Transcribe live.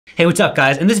Hey, what's up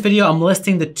guys? In this video, I'm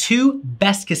listing the two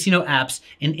best casino apps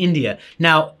in India.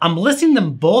 Now, I'm listing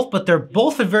them both, but they're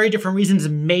both for very different reasons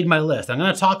and made my list. I'm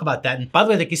gonna talk about that. And by the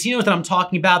way, the casinos that I'm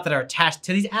talking about that are attached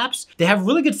to these apps, they have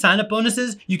really good sign-up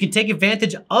bonuses. You can take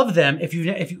advantage of them if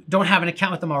you don't have an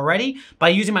account with them already by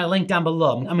using my link down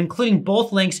below. I'm including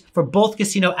both links for both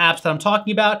casino apps that I'm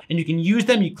talking about, and you can use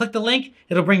them. You click the link,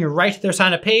 it'll bring you right to their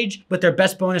sign-up page with their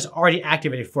best bonus already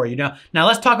activated for you. Now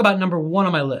let's talk about number one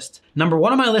on my list. Number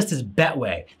one on my list is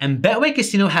Betway. And Betway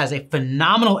Casino has a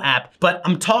phenomenal app, but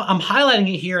I'm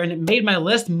highlighting it here and it made my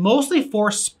list mostly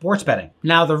for sports betting.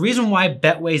 Now, the reason why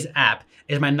Betway's app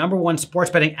is my number one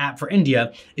sports betting app for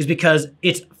India is because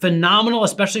it's phenomenal,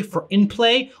 especially for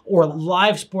in-play or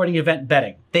live sporting event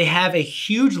betting. They have a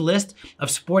huge list of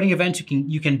sporting events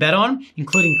you can bet on,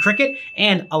 including cricket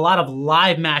and a lot of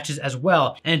live matches as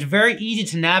well. And it's very easy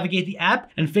to navigate the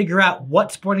app and figure out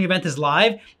what sporting event is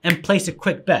live and place a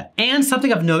quick bet. And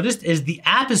something I've noticed is the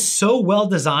app is so well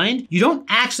designed, you don't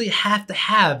actually have to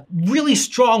have really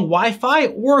strong Wi-Fi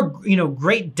or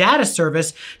great data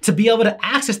service to be able to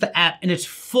access the app in its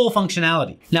full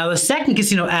functionality. Now, the second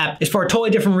casino app is for a totally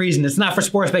different reason. It's not for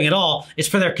sports betting at all. It's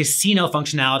for their casino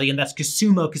functionality, and that's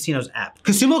Consumo Casino's app.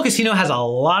 Consumo Casino has a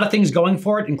lot of things going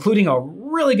for it, including a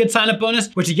really good sign-up bonus,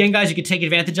 which again, guys, you can take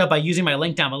advantage of by using my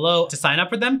link down below to sign up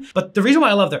for them. But the reason why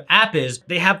I love their app is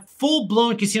they have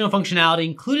full-blown casino functionality,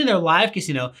 including their live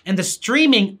casino, and the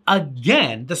streaming,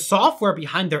 again, the software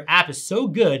behind their app is so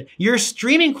good, your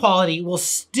streaming quality will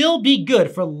still be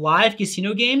good for live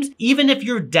casino games, even if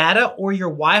your data or your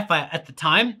Wi-Fi at the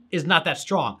time is not that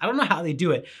strong. I don't know how they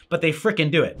do it, but they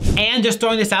freaking do it. And just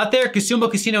throwing this out there, Consumo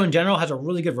Casino in general has a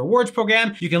really good rewards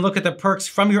program. You can look at the perks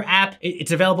from your app.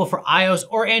 It's available for iOS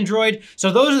or Android.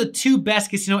 So those are the two best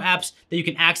casino apps that you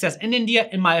can access in India,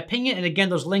 in my opinion. And again,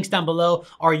 those links down below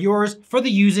are yours for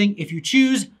the using if you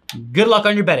choose. Good luck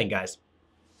on your betting, guys.